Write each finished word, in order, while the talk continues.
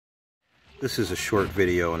This is a short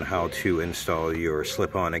video on how to install your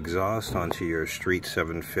slip-on exhaust onto your Street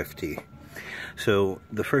 750. So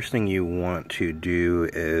the first thing you want to do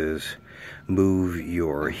is move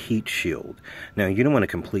your heat shield. Now you don't want to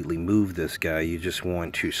completely move this guy, you just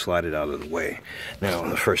want to slide it out of the way. Now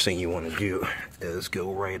the first thing you want to do is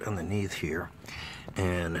go right underneath here,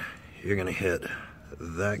 and you're going to hit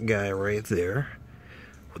that guy right there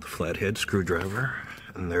with a flathead screwdriver,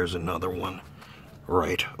 and there's another one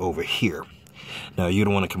right over here. Now you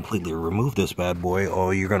don't want to completely remove this bad boy.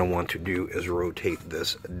 All you're going to want to do is rotate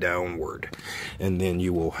this downward, and then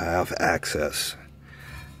you will have access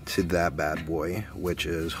to that bad boy, which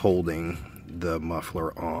is holding the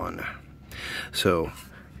muffler on. So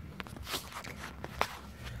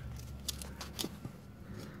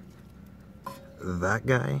that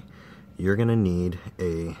guy, you're going to need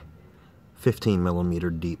a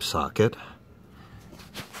 15mm deep socket,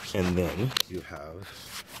 and then you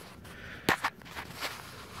have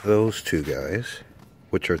those two guys,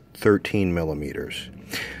 which are 13mm.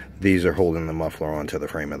 These are holding the muffler onto the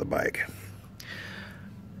frame of the bike.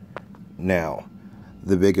 Now,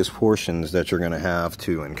 the biggest portions that you're going to have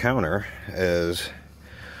to encounter is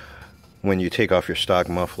when you take off your stock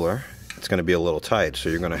muffler, it's going to be a little tight, so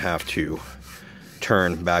you're going to have to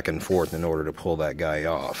turn back and forth in order to pull that guy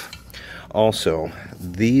off. Also,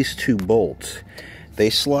 these two bolts, they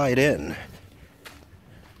slide in.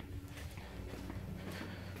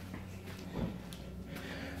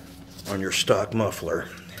 On your stock muffler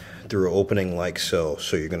through an opening like so.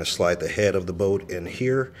 So you're going to slide the head of the bolt in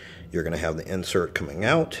here. You're going to have the insert coming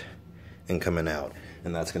out and coming out.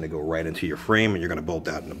 And that's going to go right into your frame, and you're going to bolt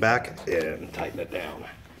that in the back and tighten it down.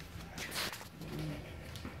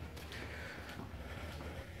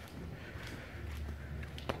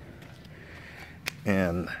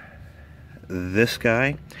 And this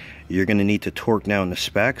guy, you're going to need to torque down the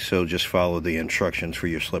spec, so just follow the instructions for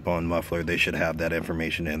your slip-on muffler. They should have that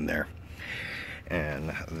information in there.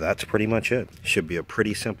 And that's pretty much it. Should be a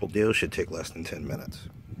pretty simple deal. Should take less than 10 minutes.